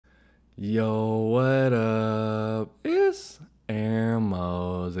Yo, what up? It's Aaron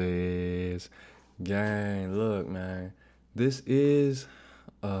Moses. Gang, look, man. This is,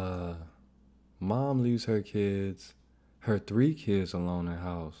 mom leaves her 3 kids alone in the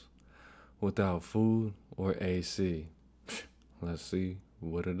house without food or AC. Let's see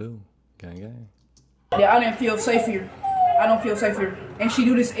what it do. Gang, gang. Yeah, I didn't feel safe here. I don't feel safe here. And she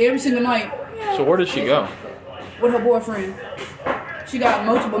do this every single night. So where does she go? With her boyfriend. She got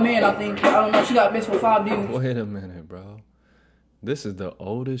multiple men, I think. I don't know. She got mixed with 5 dudes. Wait a minute, bro. This is the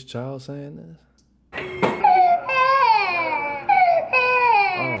oldest child saying this? Oh,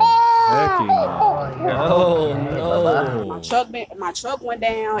 hecky no. Oh, no. My truck went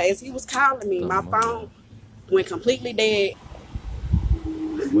down as he was calling me. My phone went completely dead.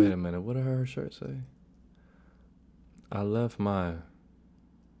 Wait a minute. What did her shirt say? I left my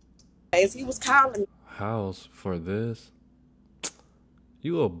As he was calling me. house for this.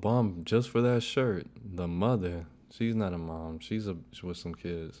 You a bum just for that shirt. The mother, she's not a mom. She's with some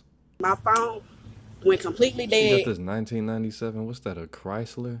kids. My phone went completely dead. She got this 1997. What's that? A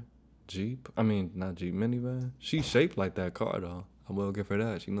Chrysler Jeep? I mean, not Jeep, minivan. She's shaped like that car though. I will give her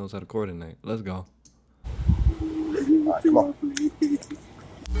that. She knows how to coordinate. Let's go. All right, come on.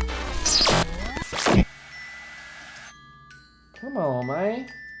 Come on, man.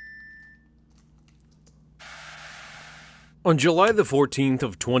 On July the 14th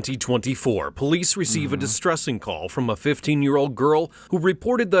of 2024, police receive a distressing call from a 15-year-old girl who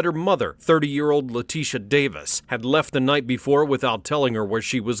reported that her mother, 30-year-old Letitia Davis, had left the night before without telling her where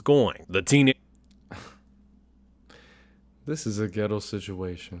she was going. The teenager This is a ghetto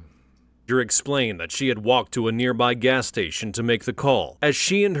situation. explained that she had walked to a nearby gas station to make the call, as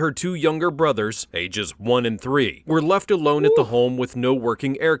she and her 2 younger brothers, ages 1 and 3, were left alone at the home with no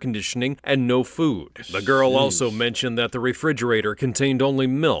working air conditioning and no food. The girl also mentioned that the refrigerator contained only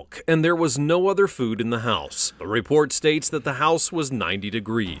milk and there was no other food in the house. The report states that the house was 90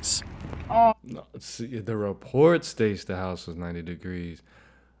 degrees. No, see, the report states the house was 90 degrees.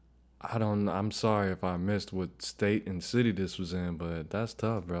 I'm sorry if I missed what state and city this was in, but that's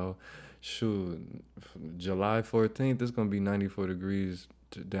tough, bro. Shoot, July 14th, it's going to be 94 degrees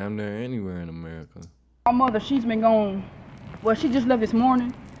to damn near anywhere in America. My mother, she's been gone. Well, she just left this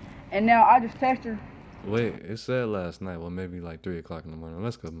morning. And now I just texted her. Wait, it said last night. Well, maybe like 3 o'clock in the morning.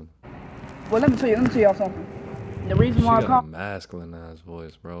 Let's go, man. Well, let me tell y'all something. The reason why I She got a called masculine ass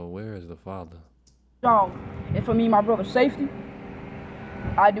voice, bro. Where is the father? y'all is for me and my brother's safety.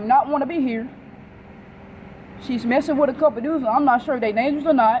 I do not want to be here. She's messing with a couple dudes. I'm not sure if they dangerous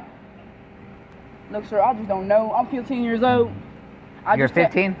or not. Look, sir, I just don't know. I'm 15 years old. You're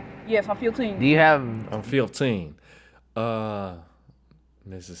 15? Yes, I'm 15. Do you have... I'm 15.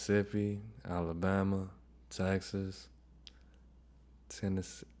 Mississippi, Alabama, Texas,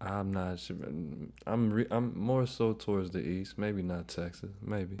 Tennessee. I'm not sure. I'm more so towards the east. Maybe not Texas.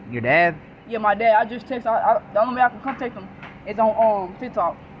 Maybe. Your dad? Yeah, my dad. I just text. The only way I can contact him is on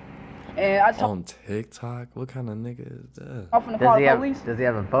TikTok. And I On TikTok? What kind of nigga is that? I'm from the call the police. Does he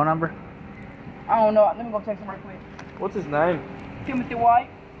have a phone number? I don't know. Let me go text him right quick. What's his name? Timothy White.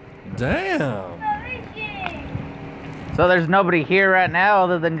 Damn. So there's nobody here right now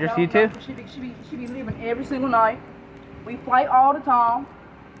other than just you two? She be leaving every single night. We fight all the time.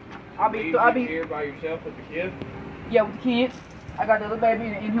 I be here by yourself with the kid? Yeah, with the kids. I got the little baby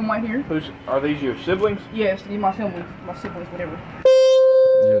and him right here. Are these your siblings? Yes, these my siblings, whatever.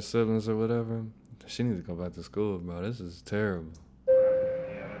 Your siblings or whatever? She needs to go back to school, bro. This is terrible.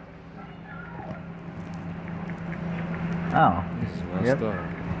 Oh. This is messed up.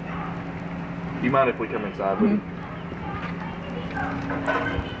 Do you mind if we come inside with you?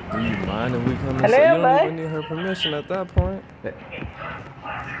 Do you mind if we come inside? Hello, You don't bud. even need her permission at that point.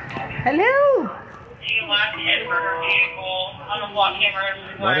 Hello? Do you want to hit for her vehicle on the block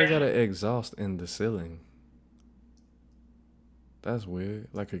camera? Why they got an exhaust in the ceiling? That's weird.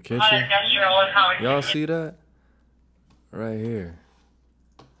 Like a kitchen. On industrial and how it's Y'all see that? Right here.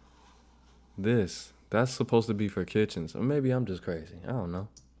 That's supposed to be for kitchens. Or maybe I'm just crazy. I don't know.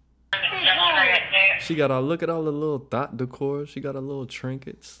 She got look at all the little dot decor. She got a little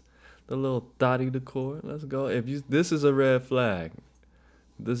trinkets. The little dotty decor. Let's go. This is a red flag.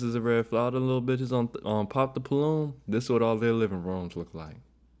 This is a red flag. All the little bitches on Pop the Balloon. This is what all their living rooms look like.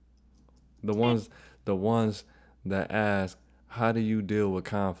 The ones that ask, how do you deal with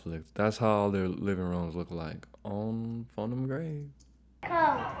conflict? That's how all their living rooms look like. On them grave.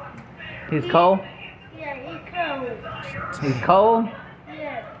 Cold. He's cold? Yeah, he's cold. He's cold?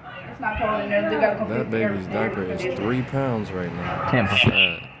 Yeah. It's not cold in there. They gotta come That fix baby's everything. diaper is 3 pounds right now.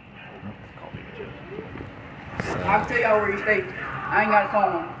 10%. Sad. I'll tell y'all where he stays. I ain't got a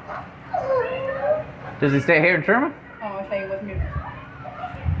phone. Does he stay here in Sherman? Oh, I'm staying with me.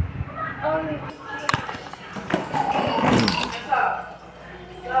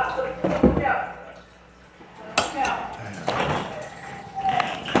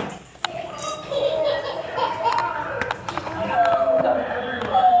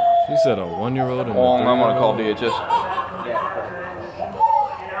 She said a 1-year-old and a I'm gonna 3-year-old. call DHS.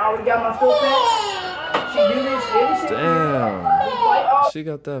 I already got my school pass. She do this every single year. Damn. She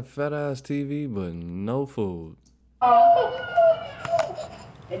got that fat ass TV, but no food.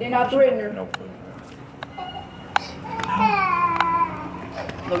 And then I threatened her. No food.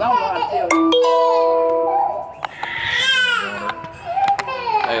 Look, I don't know how to tell you.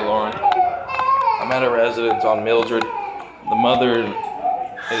 Hey, Lauren. I'm at a residence on Mildred. The mother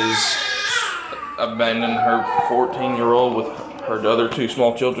is abandoning her 14-year-old with her other 2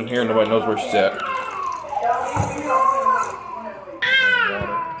 small children here. Nobody knows where she's at.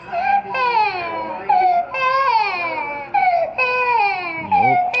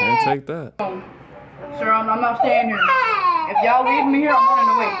 Nope, can't take that. Sir, I'm not staying here. If y'all leave me here, I'm running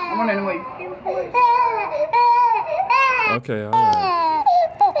away. I'm running away. Okay, alright.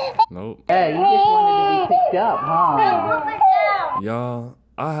 Nope. Yeah, you just wanted to be picked up, huh? Y'all,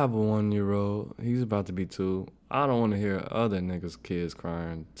 I have a 1-year-old. He's about to be 2. I don't want to hear other niggas' kids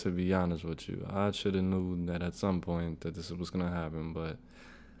crying, to be honest with you. I should have knew that at some point that this was going to happen, but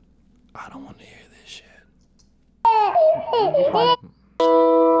I don't want to hear this shit. You just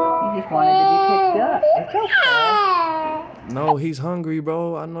wanted to be picked up. It's okay. No, he's hungry,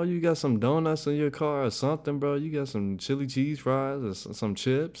 bro. I know you got some donuts in your car or something, bro. You got some chili cheese fries or some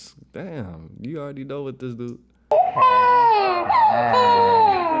chips. Damn, you already know what this dude.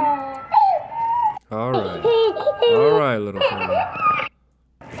 All right, little fella.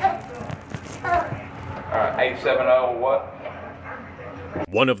 Alright, 870 what?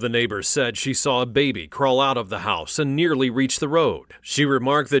 One of the neighbors said she saw a baby crawl out of the house and nearly reach the road. She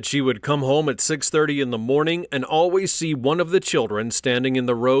remarked that she would come home at 6:30 in the morning and always see one of the children standing in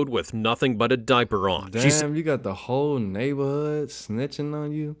the road with nothing but a diaper on. Damn, you got the whole neighborhood snitching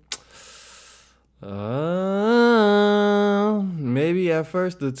on you. Maybe at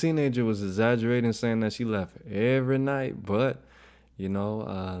first the teenager was exaggerating, saying that she left every night, but you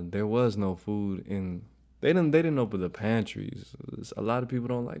know, there was no food in. They didn't open the pantries. A lot of people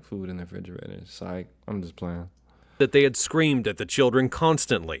don't like food in the refrigerator. Psych, I'm just playing. That they had screamed at the children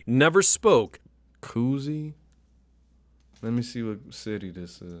constantly, never spoke. Koozie? Let me see what city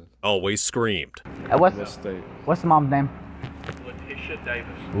this is. Always screamed. What state? What's the mom's name? Letitia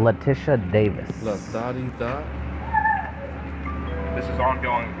Davis. Letitia Davis. Dottie Dot? This is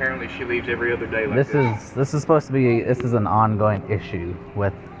ongoing. Apparently she leaves every other day like This is supposed to be, this is an ongoing issue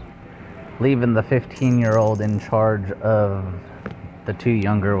with leaving the 15-year-old in charge of the 2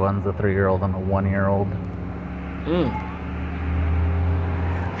 younger ones, the 3-year-old and the 1-year-old.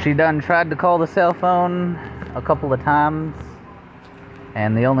 She done tried to call the cell phone a couple of times,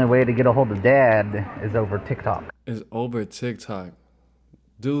 and the only way to get a hold of Dad is over TikTok. Is over TikTok.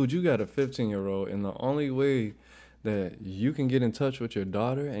 Dude, you got a 15-year-old, and the only way that you can get in touch with your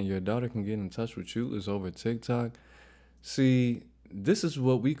daughter and your daughter can get in touch with you is over TikTok. See, this is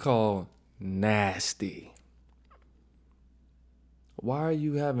what we call nasty. Why are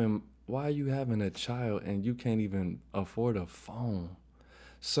you having a child and you can't even afford a phone?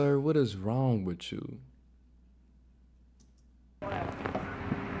 Sir, what is wrong with you?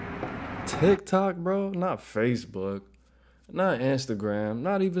 TikTok, bro? Not Facebook, not Instagram,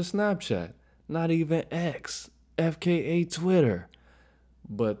 not even Snapchat, not even X, FKA Twitter.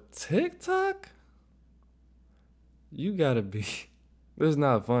 But TikTok? You gotta be... It's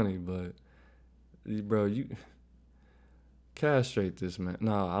not funny, but... Bro, you... Castrate this man.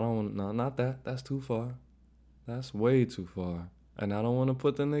 No, I don't... No, not that. That's too far. That's way too far. And I don't want to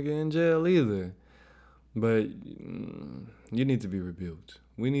put the nigga in jail either. But you need to be rebuked.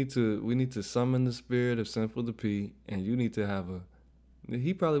 We need to summon the spirit of Sinful the P, and you need to have a...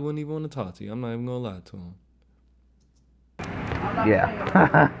 He probably wouldn't even want to talk to you. I'm not even gonna lie to him.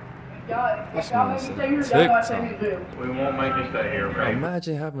 Yeah. This man said TikTok. We won't make you stay here, okay?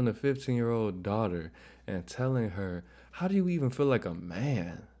 Imagine having a 15-year-old daughter and telling her, how do you even feel like a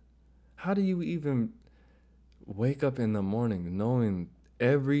man? How do you even wake up in the morning knowing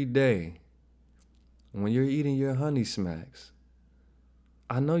every day when you're eating your honey smacks?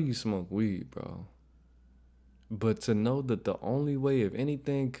 I know you smoke weed, bro. But to know that the only way if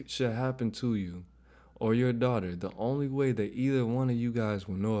anything should happen to you or your daughter, the only way that either one of you guys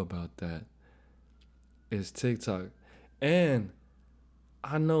will know about that is TikTok. And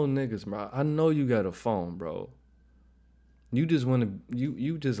I know niggas, bro. I know you got a phone, bro. You just want to,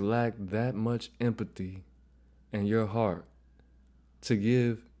 you just lack that much empathy in your heart to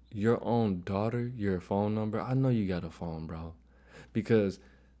give your own daughter your phone number. I know you got a phone, bro, because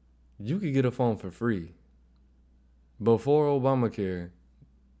you could get a phone for free. Before Obamacare,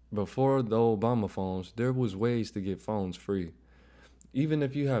 before the Obama phones, there was ways to get phones free. Even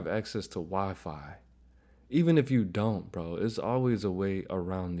if you have access to Wi-Fi. Even if you don't, bro, it's always a way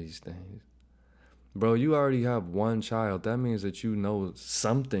around these things. Bro, you already have one child. That means that you know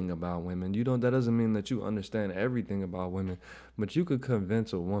something about women. That doesn't mean that you understand everything about women, but you could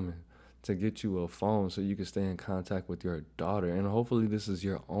convince a woman to get you a phone so you can stay in contact with your daughter. And hopefully this is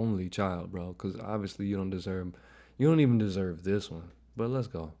your only child, bro, because obviously you don't even deserve this one. But let's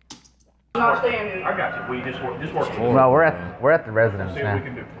go. Not staying here. I got you. We just work. Well, we're at the residence See what we now.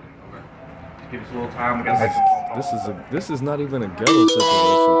 can do. Just give us a little time. We got This is not even a ghetto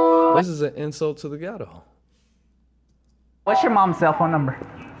situation. This is an insult to the ghetto. What's your mom's cell phone number?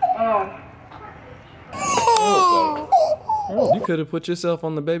 You could have put yourself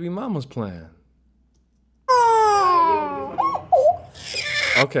on the baby mama's plan.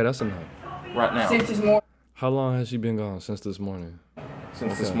 Okay, that's enough. Right now. Since this morning. How long has she been gone? Since this morning?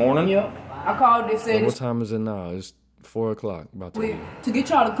 Since this morning? Yep. I called and said And what time is it now? It's 4 o'clock. About to. to get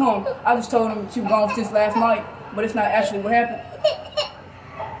y'all to come. I just told them she was gone since last night, but it's not actually what happened.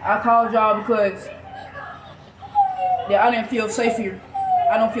 I called y'all because I didn't feel safe here.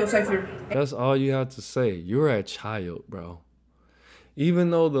 I don't feel safe here. That's all you have to say. You're a child, bro. Even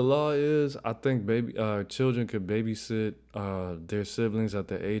though the law is, I think children could babysit their siblings at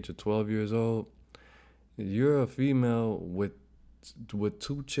the age of 12 years old. You're a female with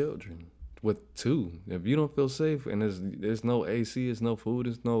 2 children. With 2. If you don't feel safe and there's no AC, there's no food,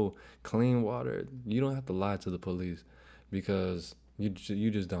 there's no clean water, you don't have to lie to the police because you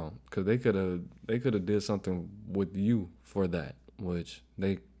just don't. Because they could have did something with you for that, which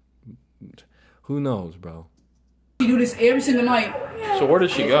who knows, bro. She do this every single night. So where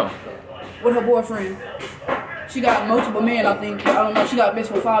does she go? With her boyfriend. She got multiple men, I think. I don't know. She got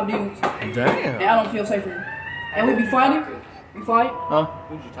messed with 5 dudes. Damn. And I don't feel safe here. And we be fighting. We fight. Huh?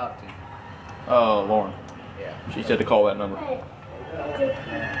 Who'd you talk to? Oh, Lauren. Yeah. She said to call that number.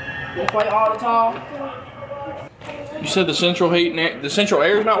 We fight all the time. You said the central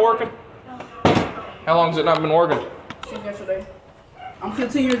air is not working? How long has it not been working? Since yesterday. I'm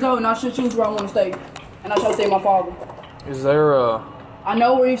 15 years old and I should choose where I want to stay. And I should stay with my father. Is there I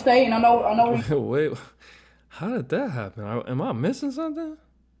know where he stay and I know where he... Wait, how did that happen? Am I missing something?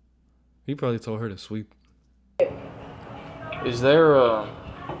 He probably told her to sweep. Is there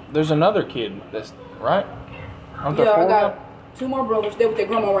there's another kid that's right? Aren't there 4 I now? got 2 more brothers. They're with their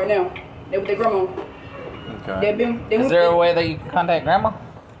grandma right now. They're with their grandma. Okay. Is there a way that you can contact grandma?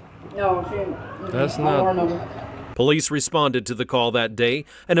 No, she... That's I don't know her not... number. Police responded to the call that day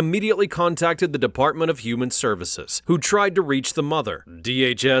and immediately contacted the Department of Human Services, who tried to reach the mother.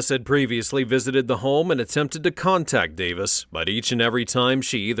 DHS had previously visited the home and attempted to contact Davis, but each and every time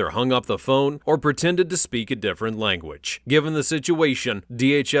she either hung up the phone or pretended to speak a different language. Given the situation,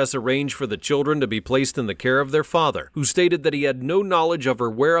 DHS arranged for the children to be placed in the care of their father, who stated that he had no knowledge of her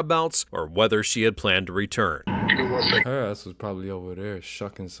whereabouts or whether she had planned to return. Her ass was probably over there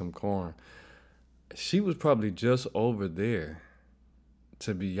shucking some corn. She was probably just over there,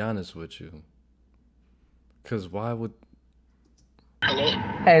 to be honest with you. Because why would... Hello?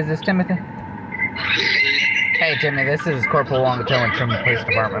 Hey, is this Timothy? Hey, Timmy, this is Corporal Longatello with Truman Police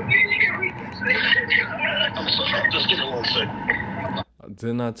Department. I'm sorry, just give me 1 second.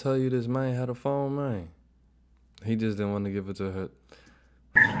 Didn't I tell you this man had a phone, man? He just didn't want to give it to her.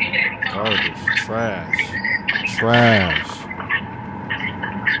 Garbage. Trash. Trash.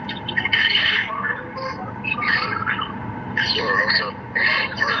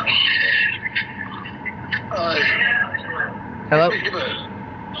 Hello? Hello?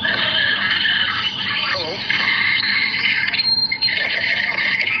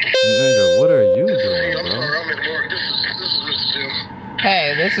 Nigga, what are you doing, I'm bro? sorry, I'm at work. This is Mr. Tim.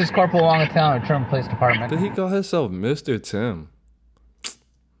 Hey, this is Corporal Longatello with Truman Police Department. Did he call himself Mr. Tim?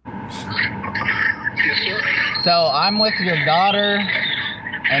 Yes, sir? So, I'm with your daughter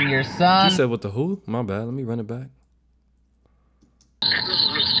and your son. You said with the who? My bad. Let me run it back. This is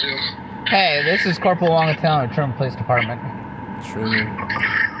Mr. Tim. Hey, this is Corporal Longatello with Truman Police Department. Truman.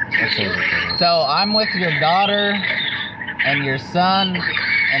 I can't look that up. So, I'm with your daughter and your son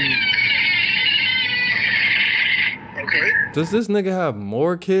and... Okay. Does this nigga have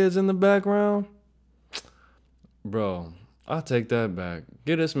more kids in the background? Bro, I take that back.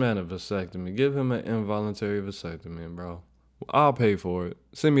 Give this man a vasectomy. Give him an involuntary vasectomy, bro. I'll pay for it.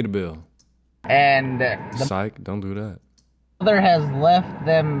 Send me the bill. And Psych, don't do that. Mother has left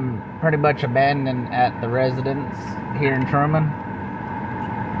them pretty much abandoned at the residence here in Truman.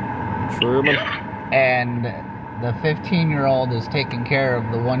 Truman? And the 15-year-old is taking care of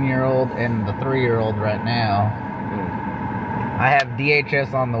the 1-year-old and the 3-year-old right now. I have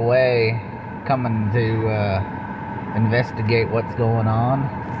DHS on the way coming to investigate what's going on.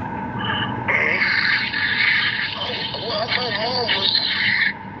 Well, I thought Mom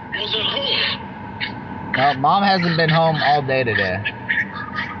was at home. No, Mom hasn't been home all day today.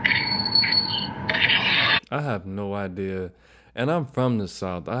 I have no idea. And I'm from the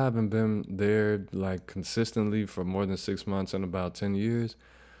South. I haven't been there like consistently for more than 6 months in about 10 years.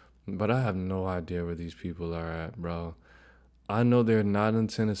 But I have no idea where these people are at, bro. I know they're not in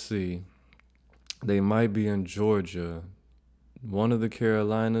Tennessee. They might be in Georgia, one of the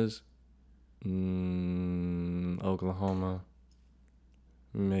Carolinas, Oklahoma,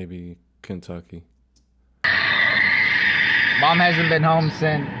 maybe Kentucky. Mom hasn't been home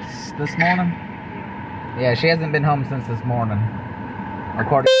since this morning? Yeah, she hasn't been home since this morning,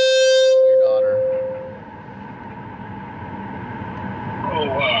 according to your daughter. Oh,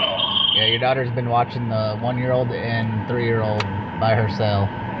 wow. Yeah, your daughter's been watching the 1-year-old and 3-year-old by herself.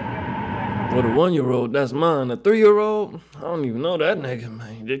 Well, the 1-year-old, that's mine. The 3-year-old, I don't even know that nigga,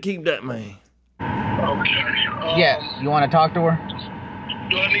 man. Just keep that, man. Okay. Yeah, you want to talk to her?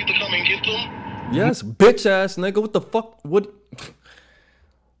 Do I need to come and get them? Yes, bitch ass nigga. What the fuck? What?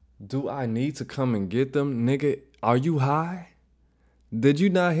 Do I need to come and get them, nigga? Are you high? Did you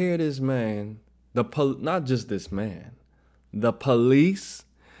not hear this man? Not just this man. The police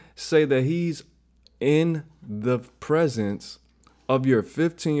say that he's in the presence of your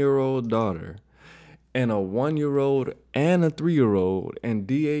 15-year-old daughter and a 1-year-old and a 3-year-old, and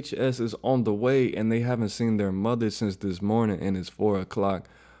DHS is on the way, and they haven't seen their mother since this morning, and it's 4 o'clock.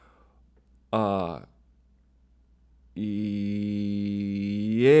 Yeah,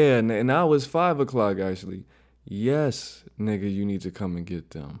 and now it's 5 o'clock actually. Yes, nigga, you need to come and get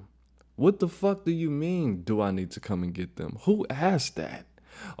them. What the fuck do you mean, do I need to come and get them? Who asked that?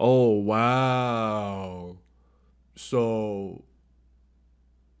 Oh, wow. So,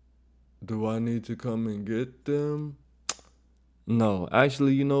 do I need to come and get them? No,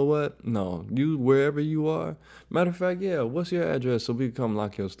 actually, you know what? No, you, wherever you are. Matter of fact, yeah, what's your address so we can come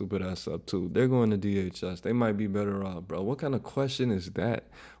lock your stupid ass up too? They're going to DHS. They might be better off, bro. What kind of question is that?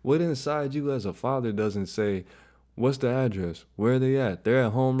 What inside you as a father doesn't say, what's the address? Where are they at? They're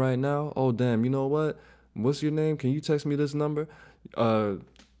at home right now? Oh, damn, you know what? What's your name? Can you text me this number? I'm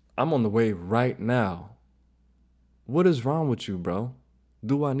on the way right now. What is wrong with you, bro?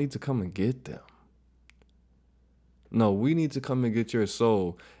 Do I need to come and get them? No, we need to come and get your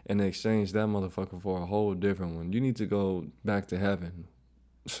soul and exchange that motherfucker for a whole different one. You need to go back to heaven.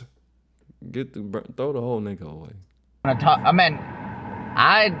 Throw the whole nigga away. I mean,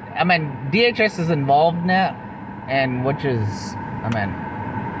 DHS is involved now, and which is, I mean,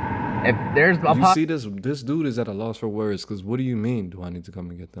 if there's a you see this dude is at a loss for words, because what do you mean, do I need to come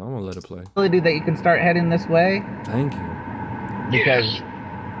and get them? I'm gonna let it play. Possibility that you can start heading this way. Thank you. Because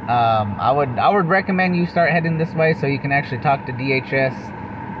I would recommend you start heading this way so you can actually talk to DHS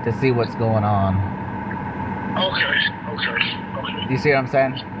to see what's going on. Okay. You see what I'm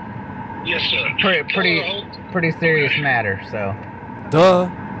saying? Yes, sir. Pretty serious matter, so. Duh.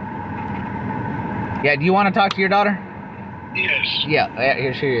 Yeah, do you want to talk to your daughter? Yes. Yeah,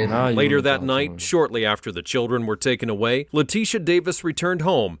 here she is. Later that night, shortly after the children were taken away, Letitia Davis returned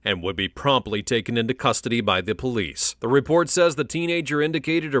home and would be promptly taken into custody by the police. The report says the teenager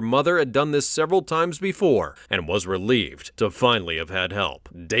indicated her mother had done this several times before and was relieved to finally have had help.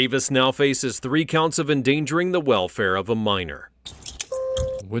 Davis now faces 3 counts of endangering the welfare of a minor.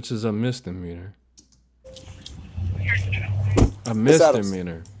 Which is a misdemeanor. A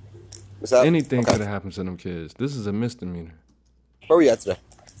misdemeanor. Anything could have happened to them kids. This is a misdemeanor. Where were you at today?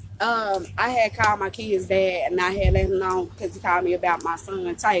 I had called my kid's dad, and I had let him know because he called me about my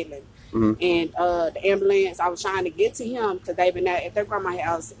son Taylor. Mm-hmm. And the ambulance, I was trying to get to him because they've been at their grandma's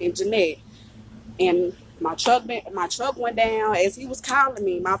house in Jeanette. And my truck went down. As he was calling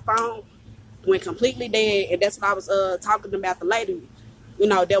me, my phone went completely dead, and that's what I was talking about the lady,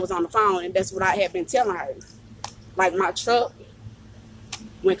 that was on the phone, and that's what I had been telling her. Like, my truck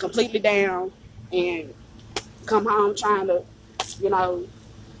went completely down, and come home trying to, and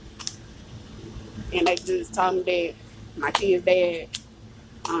they just told me that my kid's dad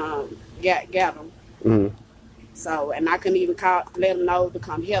got him. Mm-hmm. So, and I couldn't even let him know to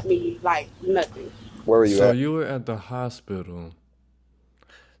come help me, like, nothing. Where were you at? So you were at the hospital.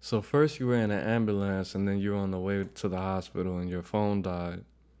 So first you were in an ambulance, and then you were on the way to the hospital, and your phone died.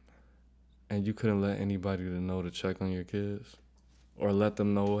 And you couldn't let anybody to know to check on your kids? Or let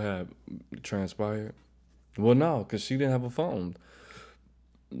them know what had transpired? Well, no, because she didn't have a phone.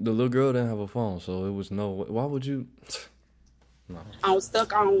 The little girl didn't have a phone, so it was no... Why would you... No. I was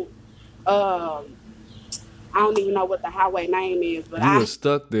stuck on... I don't even know what the highway name is, but You were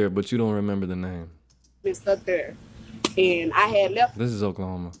stuck there, but you don't remember the name. Been stuck there. And I had left... This is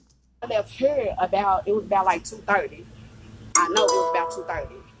Oklahoma. I left here it was about like 2:30. I know it was about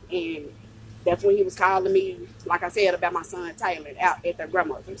 2:30. And that's when he was calling me, like I said, about my son Taylor out at their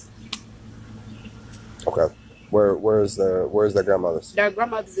grandmother's. Okay. Where's their grandmother's? Their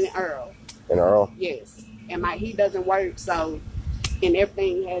grandmother's in Earl. In Earl? Yes. And he doesn't work, so, and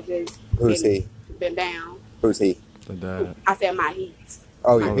everything has just been down. Who's he? The dad. I said my heat.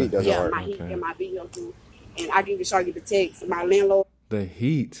 Oh, your heat doesn't yeah, work. Yeah, my heat and my vehicle. And I can show you the text. My landlord. The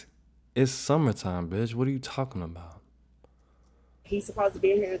heat? It's summertime, bitch. What are you talking about? He's supposed to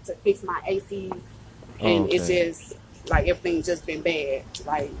be here to fix my AC. And it's just, like, everything's just been bad.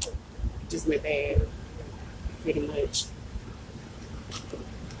 Like, just been bad. Pretty much.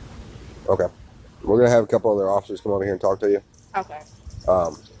 Okay. We're going to have a couple other officers come over here and talk to you. Okay.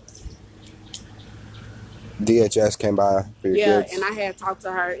 DHS came by for your kids. Yeah, and I had talked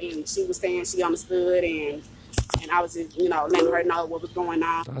to her, and she was saying she understood, and I was just, letting her know what was going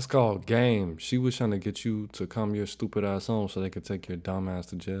on. That's called game. She was trying to get you to come your stupid ass home so they could take your dumb ass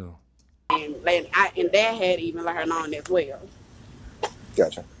to jail. And Dad had even let her know as well.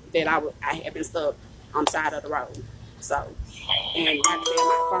 Gotcha. That I had been stuck on the side of the road. So, and like I said,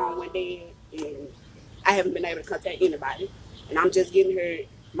 my phone went dead, and I haven't been able to contact anybody. And I'm just getting her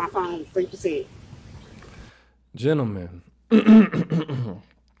my phone 3%. Gentlemen, I'm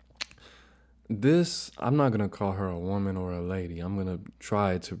not going to call her a woman or a lady. I'm going to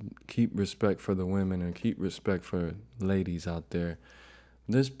try to keep respect for the women and keep respect for ladies out there.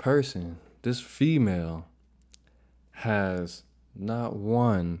 This person, this female, has not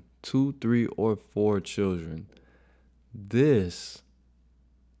 1, 2, 3, or 4 children. This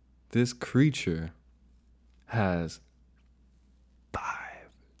creature has 5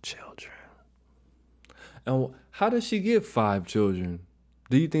 children. And how did she get 5 children?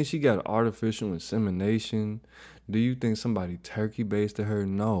 Do you think she got artificial insemination? Do you think somebody turkey basted her?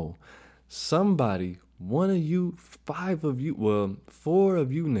 No. Somebody, 1 of you, 5 of you, well, 4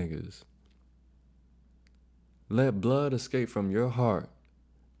 of you niggas let blood escape from your heart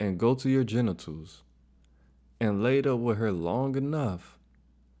and go to your genitals and laid up with her long enough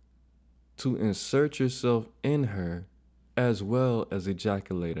to insert yourself in her as well as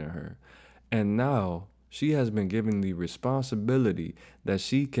ejaculate in her. And now she has been given the responsibility that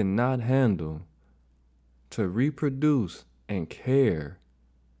she cannot handle to reproduce and care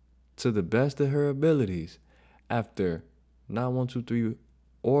to the best of her abilities after not 1, 2, 3,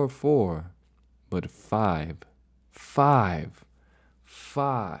 or 4, but 5. 5.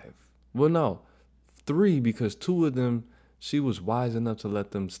 Well, no, 3, because 2 of them, she was wise enough to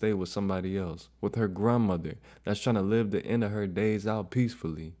let them stay with somebody else, with her grandmother that's trying to live the end of her days out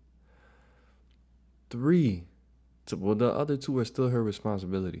peacefully. 3. Well, the other 2 are still her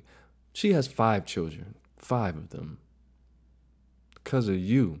responsibility. She has 5 children, 5 of them. Because of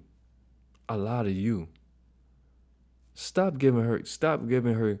you. A lot of you. Stop giving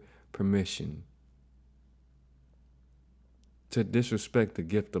her permission to disrespect the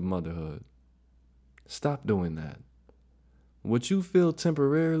gift of motherhood. Stop doing that. What you feel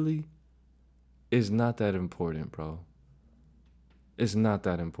temporarily is not that important, bro. It's not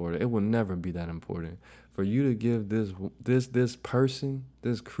that important. It will never be that important. For you to give this person,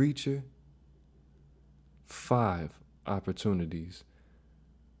 this creature, 5 opportunities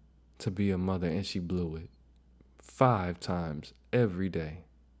to be a mother, and she blew it 5 times every day.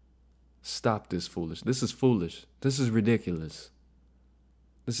 Stop this foolish. This is foolish. This is ridiculous.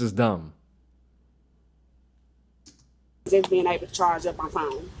 This is dumb. Just being able to charge up my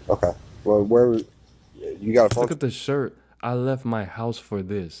phone. Okay. Well, where you got a phone? Look at the shirt. I left my house for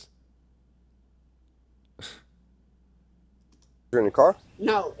this. You're in the car?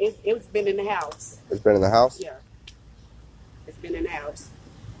 No, it's been in the house. It's been in the house? Yeah. It's been in the house.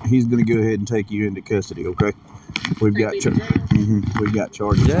 He's going to go ahead and take you into custody, okay? We've got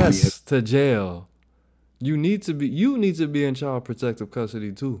charges. Yes, to jail. You need to be in child protective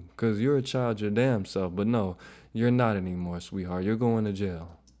custody too, because you're a child your damn self. But no, you're not anymore, sweetheart. You're going to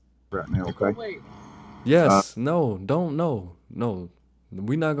jail. Right now, okay? Yes, no, don't, no.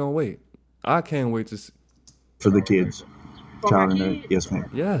 We're not going to wait. I can't wait to see. For the kids. Child in yes, ma'am.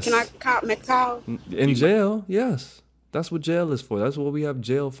 Yes. Can I make a call? In jail, yes. That's what jail is for. That's what we have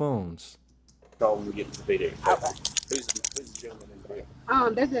jail phones. Call when we get to the PD. Okay. Who's the gentleman in the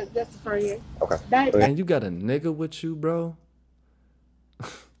That's the friend. Okay. And you got a nigga with you, bro?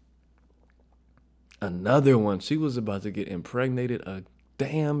 Another one. She was about to get impregnated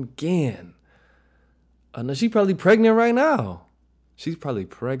again. No, she probably pregnant right now. She's probably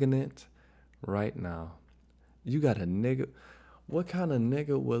pregnant right now. You got a nigga. What kind of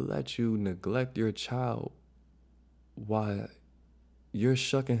nigga will let you neglect your child while you're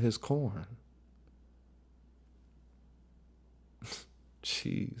shucking his corn?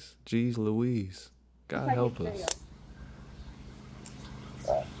 Jeez Louise. God help us.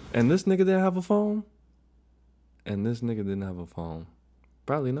 And this nigga didn't have a phone? And this nigga didn't have a phone.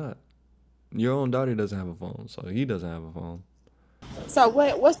 Probably not. Your own daughter doesn't have a phone, so he doesn't have a phone. So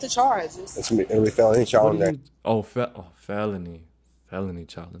what's the charges? It'll be felony child endangerment. Felony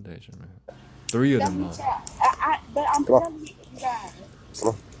child endangerment. 3 of them. But I'm telling you guys. Come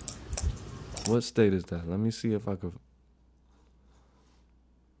on. What state is that? Let me see if I could.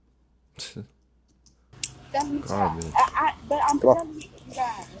 Garbage. But I'm telling you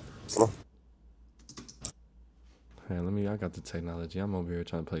guys. Come on. Hey, I got the technology. I'm over here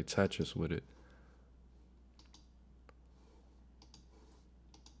trying to play Tetris with it.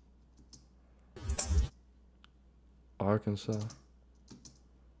 Arkansas.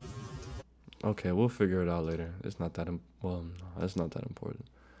 Okay, we'll figure it out later. It's not that well, no, it's not that important.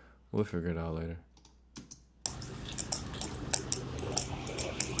 We'll figure it out later.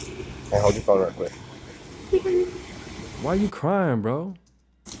 Hey, hold your phone right quick. Why you crying, bro?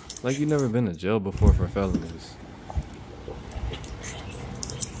 Like you never been to jail before for felonies.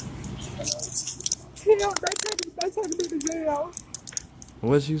 They taking me to jail.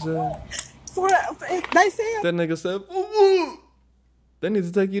 What you said? They said that nigga said, ooh, they need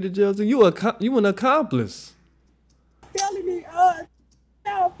to take you to jail too. You an accomplice. Felony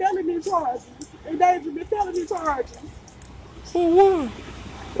charges. Endangerment felony charges. For what?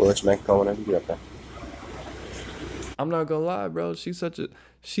 We'll let you make a call whenever you get up there. I'm not gonna lie, bro.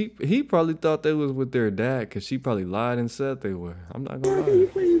 He probably thought they was with their dad because she probably lied and said they were. I'm not gonna lie.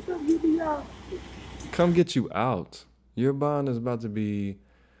 Please come get me out. Come get you out. Your bond is about to be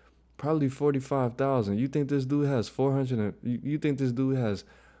probably $45,000. You think this dude has you think this dude has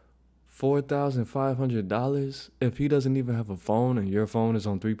 $4,500 if he doesn't even have a phone and your phone is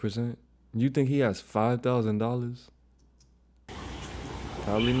on 3%? You think he has $5,000?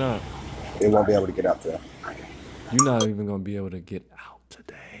 Probably not. He won't be able to get out today. You're not even gonna be able to get out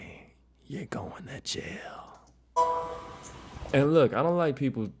today. You're going to jail. And look, I don't like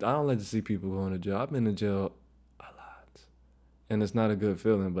to see people going to jail. I've been to jail a lot. And it's not a good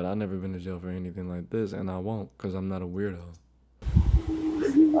feeling, but I've never been to jail for anything like this, and I won't, because I'm not a weirdo.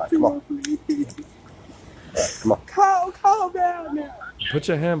 All right, come on. Come on. Calm down now. Put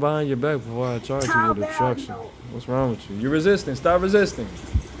your hand behind your back before I charge you with obstruction. What's wrong with you? You're resisting. Stop resisting.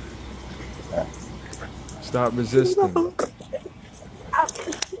 Stop resisting.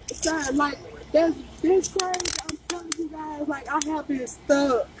 Sorry, like, that's crazy. I'm telling you guys, like, I have been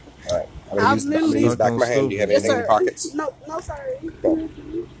stuck. All right. I'm going to use back of my hand. Do you have anything in your pockets? No, sir. No.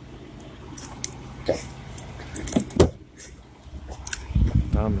 Okay.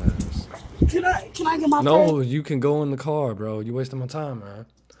 Dumbass. Can I get my No, purse? you can go in the car, bro. You're wasting my time, man.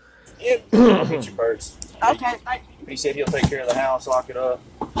 I'll get your purse. Okay. He said he'll take care of the house, lock it up.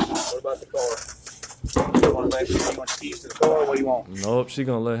 What about the car? You want your keys to the car? What do you want? Nope, she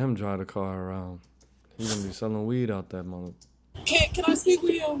gonna let him drive the car around. He's gonna be selling weed out that mother. Can I speak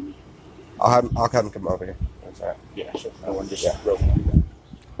with him? I'll have him come over here. That's all right. Yeah, sure. I want just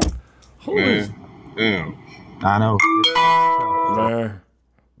Who is? Yeah. I know.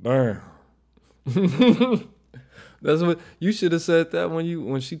 Damn. That's what you should have said that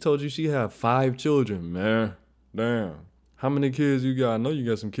when she told you she had 5 children, man. Damn. How many kids you got? I know you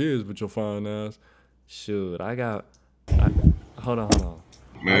got some kids with your fine ass. Shoot, hold on.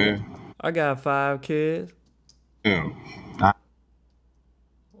 Man. I got 5 kids. Yeah.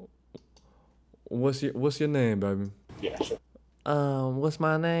 What's your name, baby? Yeah, sure. What's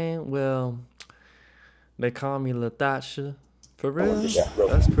my name? Well, they call me Latasha. For real?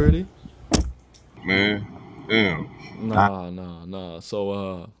 That's pretty. Man. Yeah. Nah.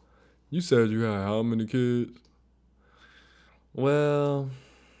 So, you said you had how many kids? Well,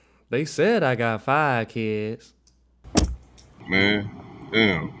 they said I got 5 kids. Man.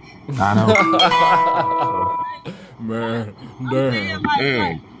 Yeah. I know. Man. Damn.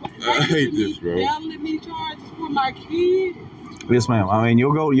 Damn. I hate this, bro. Telling me charges for my kids. Yes, ma'am. I mean,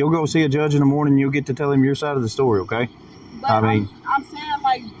 you'll go see a judge in the morning. You'll get to tell him your side of the story, okay? But I'm saying,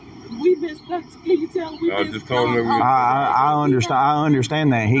 like, we've been stuck. Can you tell we've been just told him. I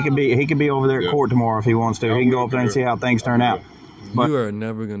understand that. He could be over there at court tomorrow if he wants to. He can go up there and see how things turn out. But you are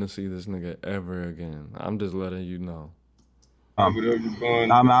never gonna see this nigga ever again. I'm just letting you know. I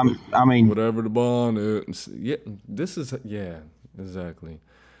mean, whatever the bond is. Yeah, this is, yeah, exactly.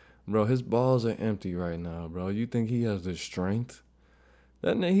 Bro, his balls are empty right now, bro. You think he has the strength?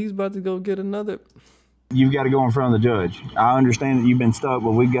 That nigga, he's about to go get another. You've got to go in front of the judge. I understand that you've been stuck,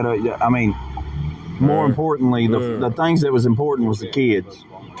 but we've got to, I mean, more importantly, the things that was important was the kids,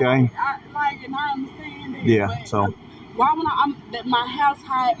 okay? And I understand that. Yeah, so. Why when that my house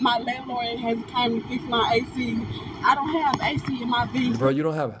my landlord has come to fix my AC, I don't have AC in my vehicle. Bro, you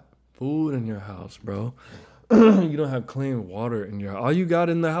don't have food in your house, bro. You don't have clean water in your house. All you got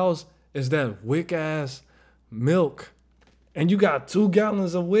in the house is that wick ass milk. And you got 2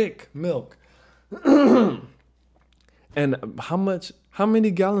 gallons of wick milk. And how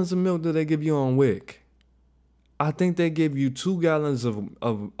many gallons of milk do they give you on wick? I think they give you 2 gallons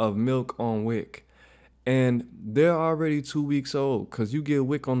of milk on wick. And they're already 2 weeks old because you get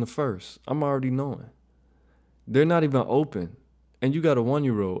wick on the 1st. I'm already knowing. They're not even open. And you got a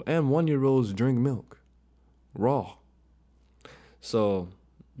 1-year-old. And 1-year-olds drink milk. Raw. So,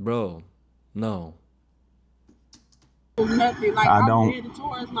 bro, no. Nothing. Like, I don't. I'm headed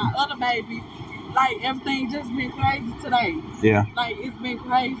towards my other baby. Like, everything just been crazy today. Yeah. Like, it's been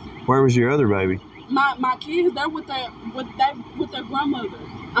crazy. Where was your other baby? My kids, they're with their grandmother.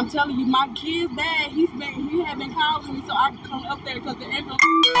 I'm telling you, my kid's dad, he had been calling me so I could come up there because the ambulance,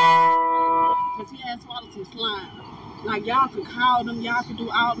 because he had swallowed some slime. Like, y'all could call them, y'all could do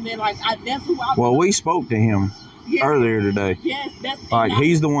all of that. Like, that's who I was. Well, we spoke to him earlier today. Yes, that's like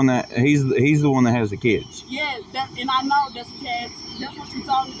he's the one that has the kids. Yes, and I know that's what she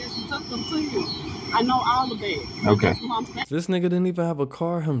told me, that she took them to you. I know all of that. Okay. That's what I'm saying. This nigga didn't even have a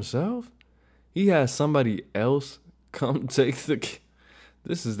car himself. He had somebody else come take the.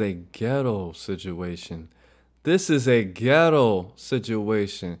 This is a ghetto situation. This is a ghetto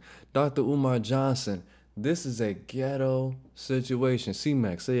situation. Dr. Umar Johnson, this is a ghetto situation.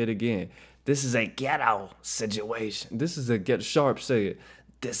 C-Mac, say it again. This is a ghetto situation. This is a ghetto. Sharp, say it.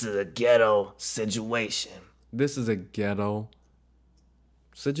 This is a ghetto situation. This is a ghetto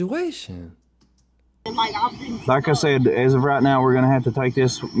situation. Like I said, as of right now, we're going to have to take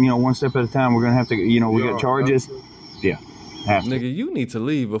this, one step at a time. We're going to have to, we got charges. Yeah. Nigga, you need to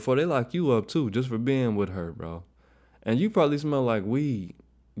leave before they lock you up too, just for being with her, bro. And you probably smell like weed.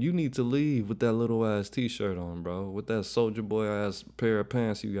 You need to leave with that little ass t-shirt on, bro. With that soldier boy ass pair of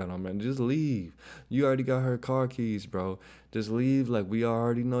pants you got on, man. Just leave. You already got her car keys, bro. Just leave like we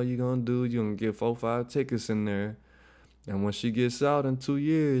already know you're gonna do. You're gonna get 4-5 tickets in there. And when she gets out in 2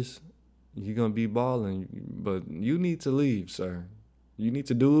 years, you're gonna be balling. But you need to leave, sir. You need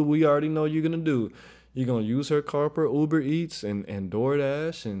to do what we already know you're gonna do. You're going to use her car per Uber Eats and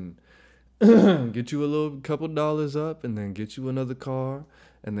DoorDash and get you a little couple dollars up and then get you another car.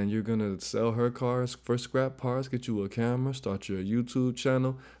 And then you're going to sell her cars for scrap parts, get you a camera, start your YouTube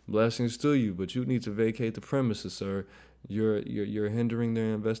channel. Blessings to you, but you need to vacate the premises, sir. You're hindering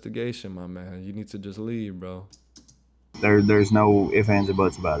their investigation, my man. You need to just leave, bro. There's no ifs, ands, or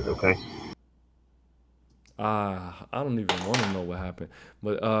buts about it, okay? I don't even want to know what happened.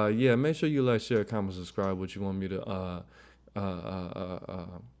 But yeah, make sure you like, share, comment, subscribe what you want me to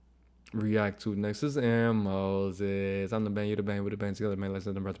react to next. This is Aaron Moses. I'm the band, you're the band, we're the band together, man. Let's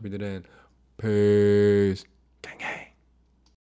let them breath breathe it in. Peace. Gang, gang.